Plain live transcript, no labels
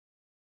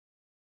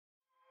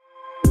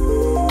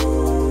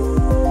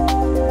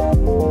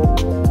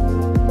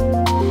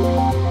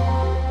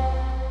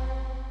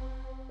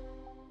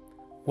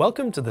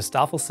Welcome to the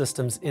Stafl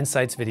Systems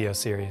Insights video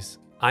series.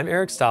 I'm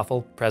Eric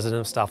Stafl, President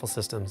of Stafl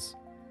Systems.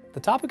 The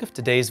topic of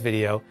today's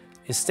video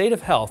is state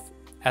of health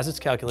as it's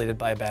calculated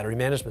by a battery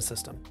management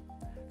system.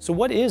 So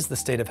what is the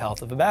state of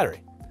health of a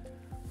battery?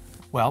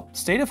 Well,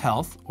 state of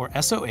health, or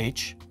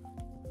SOH,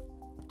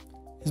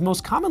 is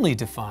most commonly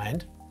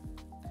defined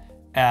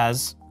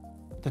as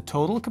the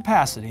total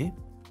capacity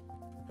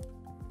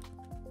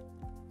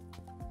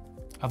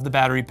of the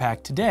battery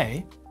pack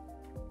today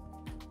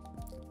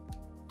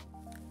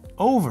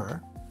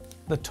over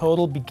the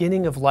total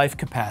beginning of life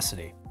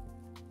capacity,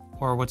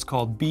 or what's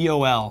called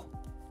BOL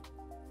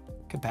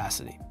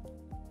capacity.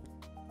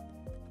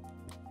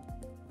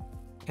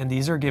 And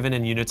these are given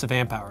in units of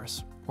amp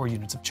hours, or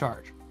units of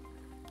charge.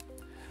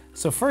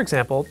 So for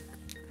example,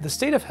 the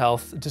state of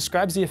health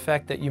describes the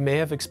effect that you may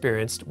have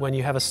experienced when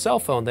you have a cell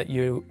phone that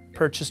you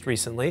purchased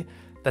recently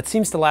that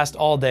seems to last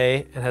all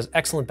day and has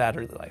excellent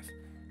battery life.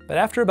 But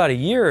after about a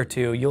year or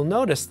two, you'll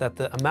notice that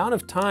the amount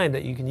of time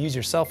that you can use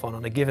your cell phone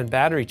on a given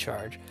battery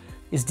charge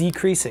is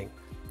decreasing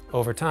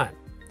over time.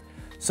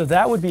 So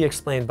that would be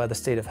explained by the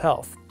state of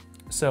health.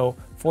 So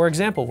for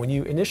example, when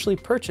you initially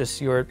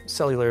purchase your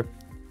cellular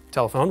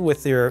telephone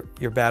with your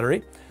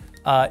battery,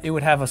 it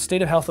would have a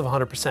state of health of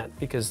 100%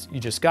 because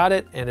you just got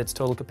it and its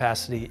total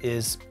capacity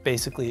is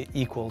basically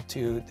equal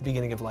to the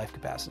beginning of life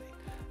capacity.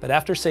 But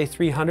after say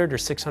 300 or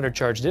 600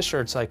 charge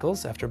discharge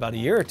cycles, after about a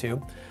year or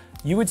two,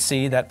 you would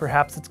see that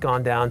perhaps it's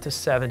gone down to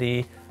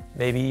 70,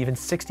 maybe even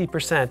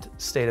 60%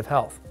 state of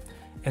health.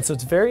 And so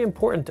it's very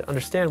important to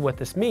understand what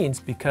this means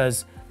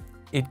because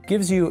it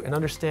gives you an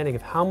understanding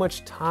of how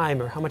much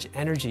time or how much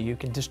energy you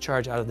can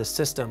discharge out of the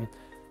system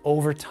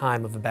over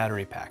time of a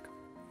battery pack.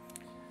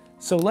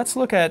 So let's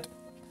look at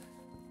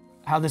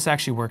how this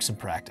actually works in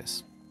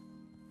practice.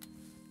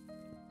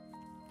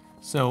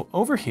 So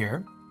over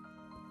here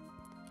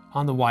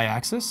on the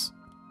y-axis,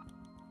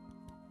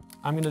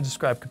 I'm going to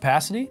describe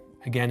capacity,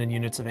 again in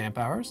units of amp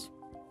hours.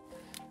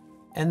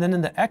 And then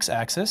in the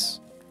x-axis,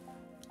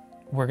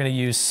 we're going to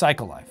use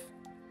cycle life,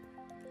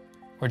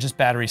 or just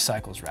battery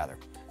cycles rather.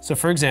 So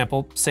for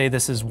example, say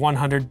this is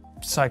 100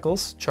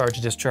 cycles,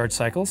 charge-discharge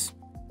cycles.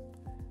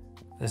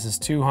 This is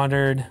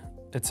 200,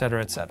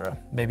 etc.,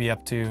 maybe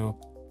up to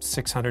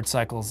 600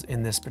 cycles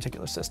in this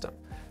particular system.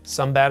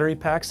 Some battery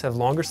packs have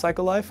longer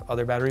cycle life,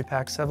 other battery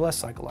packs have less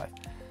cycle life.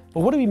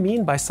 But what do we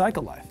mean by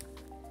cycle life?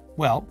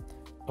 Well,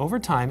 over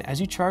time,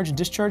 as you charge and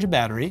discharge a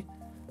battery,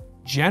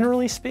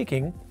 generally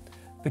speaking,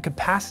 the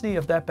capacity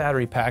of that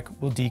battery pack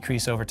will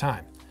decrease over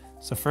time.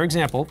 So for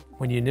example,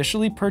 when you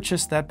initially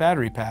purchased that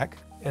battery pack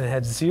and it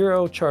had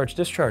 0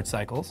 charge-discharge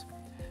cycles,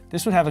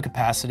 this would have a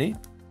capacity,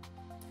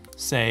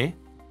 say,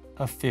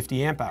 of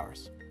 50 amp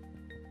hours.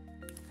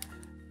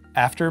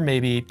 After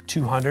maybe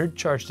 200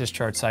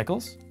 charge-discharge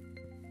cycles,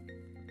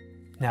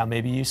 now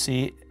maybe you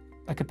see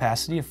a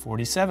capacity of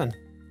 47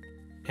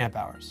 amp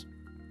hours.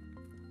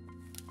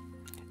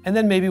 And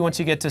then maybe once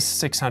you get to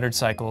 600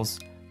 cycles,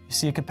 you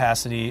see a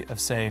capacity of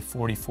say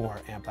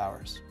 44 amp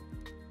hours.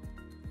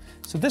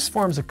 So this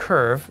forms a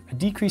curve, a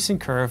decreasing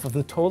curve of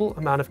the total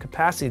amount of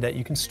capacity that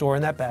you can store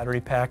in that battery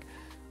pack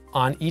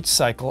on each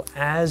cycle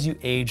as you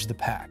age the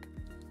pack.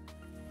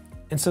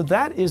 And so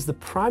that is the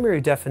primary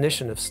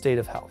definition of state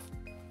of health.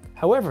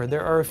 However,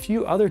 there are a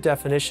few other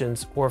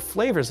definitions or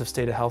flavors of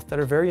state of health that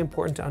are very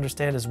important to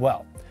understand as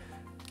well.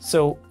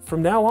 So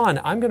from now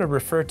on, I'm going to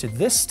refer to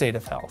this state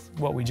of health,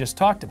 what we just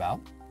talked about,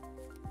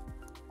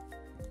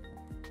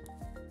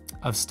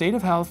 of state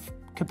of health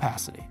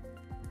capacity.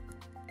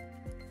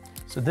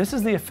 So this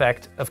is the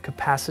effect of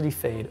capacity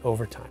fade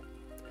over time.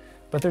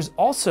 But there's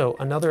also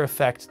another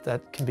effect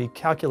that can be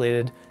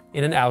calculated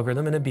in an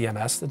algorithm in a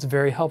BMS that's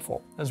very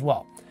helpful as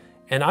well.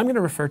 And I'm going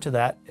to refer to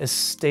that as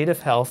state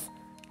of health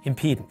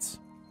impedance.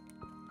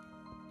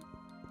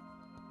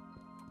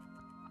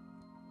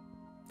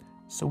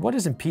 So what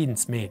does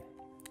impedance mean?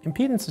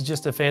 Impedance is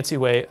just a fancy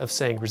way of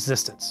saying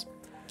resistance.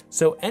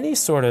 So any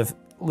sort of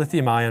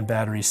lithium-ion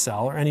battery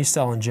cell, or any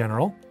cell in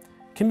general,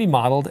 can be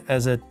modeled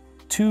as a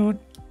two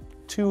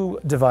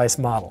device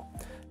model.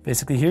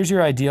 Basically, here's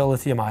your ideal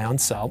lithium-ion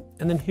cell,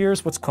 and then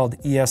here's what's called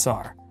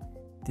ESR,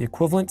 the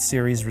equivalent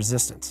series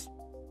resistance.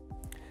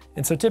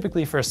 And so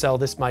typically for a cell,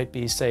 this might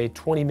be, say,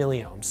 20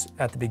 milliohms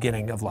at the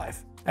beginning of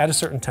life, at a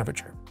certain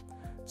temperature.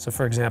 So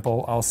for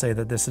example, I'll say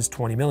that this is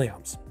 20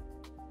 milliohms.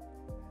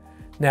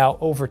 Now,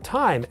 over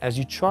time, as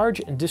you charge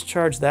and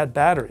discharge that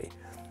battery,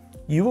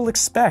 you will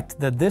expect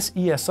that this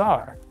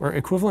ESR, or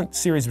equivalent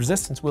series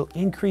resistance, will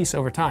increase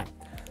over time.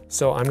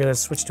 So I'm going to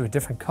switch to a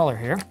different color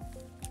here,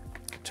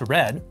 to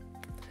red.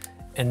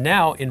 And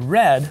now in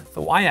red,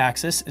 the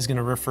y-axis is going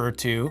to refer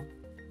to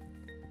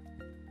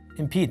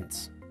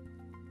impedance.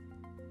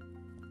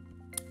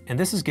 And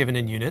this is given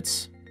in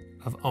units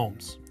of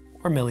ohms,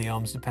 or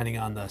milliohms, depending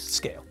on the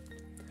scale.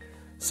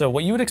 So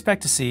what you would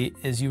expect to see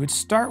is you would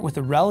start with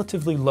a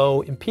relatively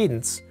low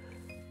impedance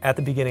at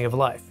the beginning of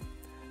life.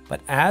 But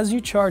as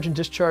you charge and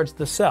discharge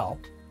the cell,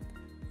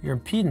 your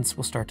impedance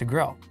will start to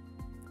grow.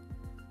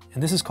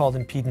 And this is called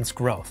impedance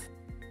growth.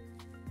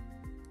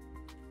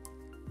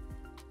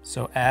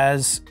 So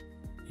as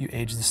you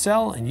age the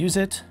cell and use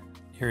it,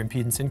 your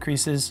impedance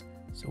increases,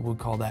 so we'll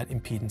call that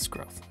impedance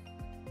growth.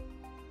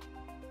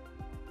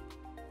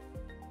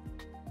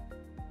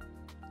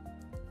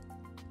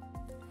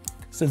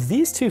 So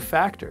these two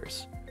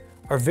factors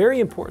are very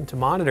important to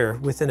monitor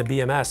within a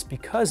BMS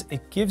because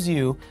it gives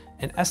you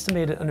an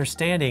estimated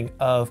understanding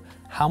of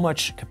how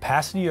much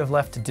capacity you have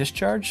left to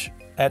discharge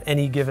at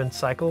any given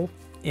cycle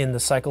in the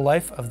cycle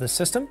life of the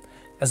system,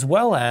 as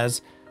well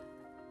as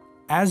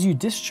you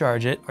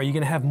discharge it, are you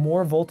going to have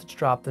more voltage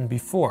drop than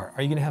before?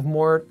 Are you going to have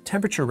more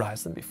temperature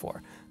rise than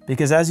before?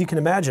 Because as you can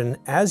imagine,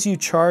 as you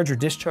charge or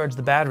discharge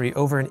the battery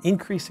over an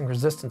increasing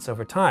resistance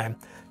over time,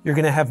 you're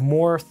going to have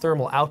more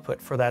thermal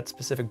output for that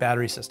specific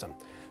battery system.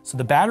 So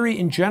the battery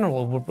in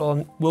general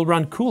will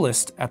run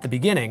coolest at the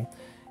beginning,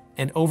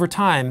 and over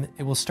time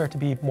it will start to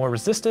be more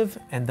resistive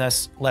and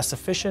thus less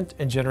efficient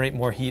and generate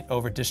more heat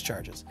over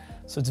discharges.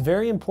 So it's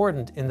very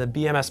important in the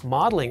BMS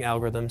modeling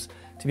algorithms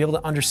to be able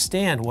to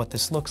understand what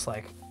this looks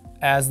like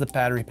as the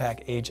battery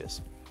pack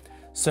ages.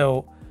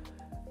 So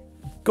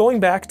going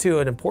back to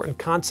an important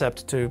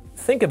concept to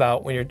think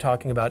about when you're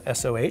talking about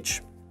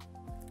SOH.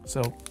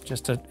 So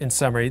just in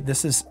summary,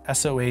 this is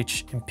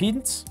SOH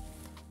impedance,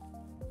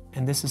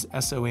 and this is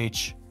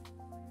SOH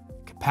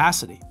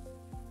capacity.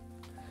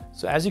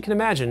 So as you can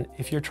imagine,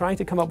 if you're trying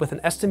to come up with an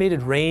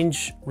estimated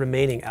range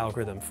remaining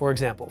algorithm, for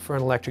example, for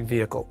an electric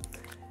vehicle,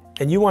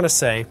 and you want to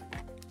say,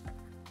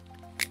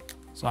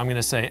 so I'm going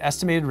to say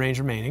estimated range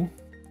remaining,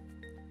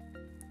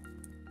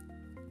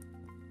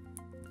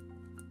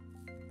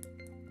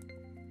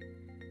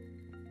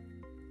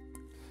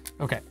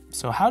 okay,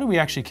 so how do we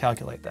actually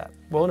calculate that?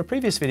 Well, in a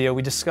previous video,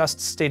 we discussed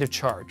state of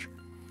charge.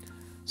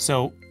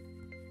 So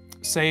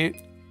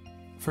say,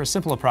 for a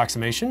simple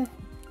approximation,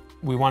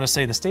 we want to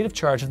say the state of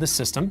charge of the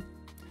system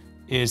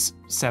is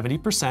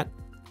 70%,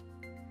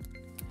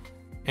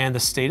 and the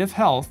state of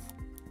health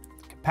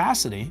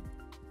capacity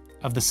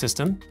of the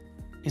system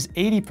is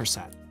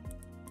 80%.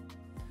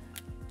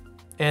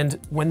 And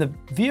when the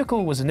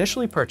vehicle was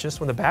initially purchased,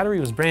 when the battery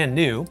was brand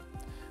new,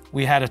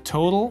 we had a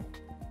total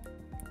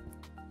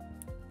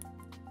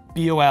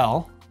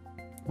BOL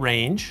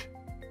range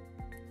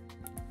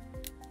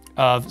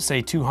of,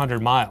 say,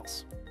 200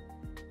 miles.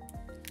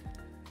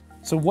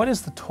 So what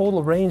is the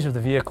total range of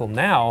the vehicle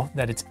now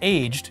that it's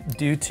aged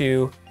due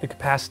to the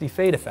capacity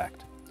fade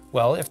effect?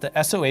 Well, if the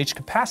SOH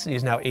capacity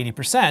is now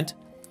 80%,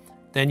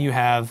 then you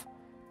have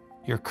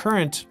your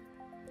current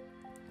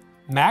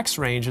max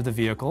range of the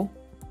vehicle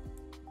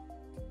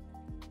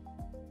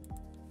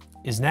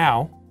is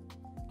now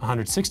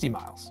 160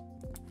 miles.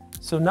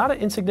 So not an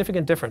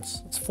insignificant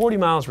difference. It's 40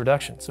 miles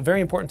reduction, so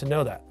very important to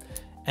know that.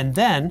 And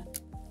then,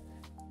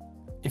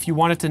 if you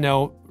wanted to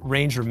know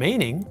range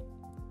remaining,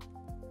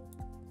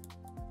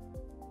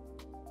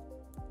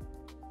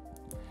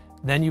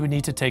 then you would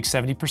need to take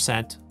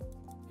 70%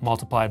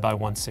 multiplied by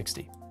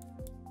 160.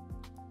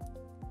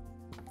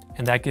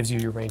 And that gives you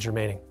your range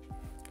remaining.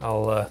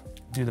 I'll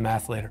do the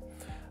math later.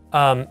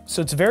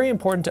 So it's very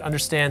important to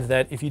understand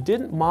that if you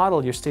didn't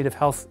model your state of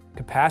health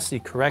capacity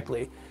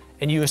correctly,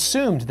 and you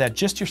assumed that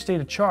just your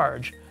state of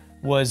charge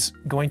was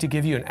going to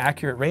give you an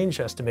accurate range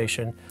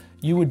estimation,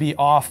 you would be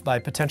off by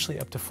potentially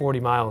up to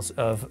 40 miles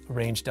of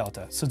range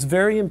delta. So it's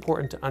very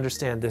important to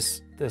understand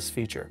this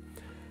feature.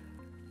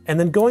 And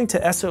then going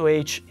to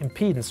SOH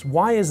impedance,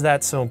 why is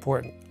that so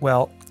important?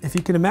 Well, if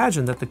you can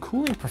imagine that the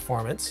cooling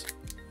performance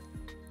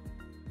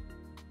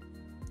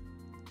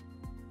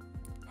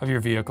of your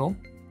vehicle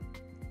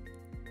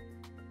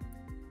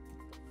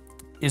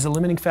is a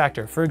limiting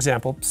factor. For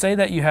example, say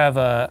that you have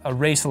a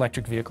race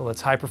electric vehicle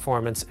that's high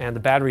performance and the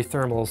battery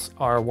thermals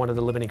are one of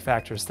the limiting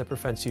factors that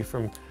prevents you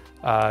from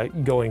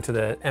going to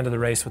the end of the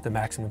race with the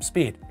maximum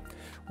speed.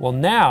 Well,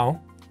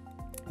 now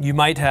you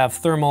might have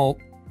thermal,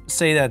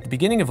 say that at the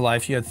beginning of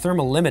life you had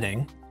thermal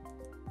limiting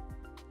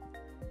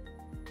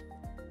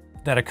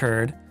that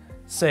occurred.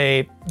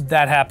 Say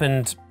that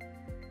happened,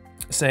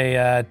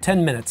 say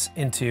 10 minutes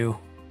into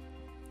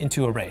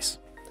a race.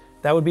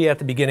 That would be at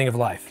the beginning of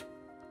life.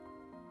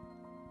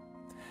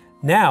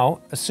 Now,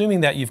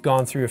 assuming that you've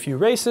gone through a few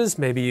races,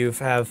 maybe you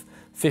have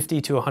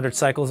 50 to 100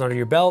 cycles under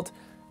your belt,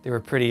 they were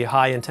pretty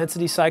high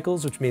intensity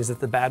cycles, which means that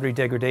the battery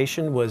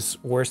degradation was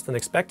worse than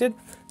expected.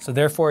 So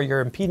therefore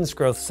your impedance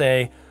growth,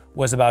 say,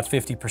 was about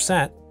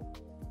 50%.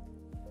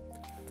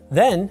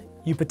 Then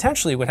you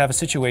potentially would have a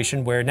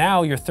situation where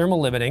now your thermal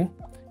limiting,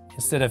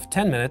 instead of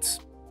 10 minutes,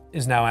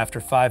 is now after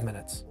 5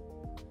 minutes.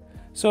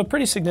 So a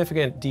pretty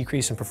significant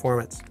decrease in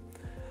performance.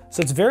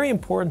 So it's very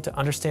important to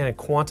understand and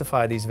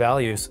quantify these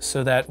values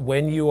so that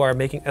when you are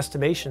making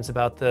estimations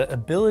about the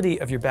ability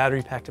of your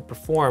battery pack to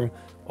perform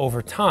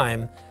over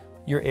time,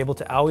 you're able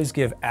to always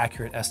give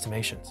accurate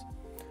estimations.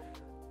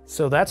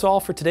 So that's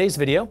all for today's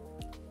video.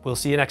 We'll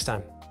see you next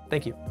time.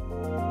 Thank you.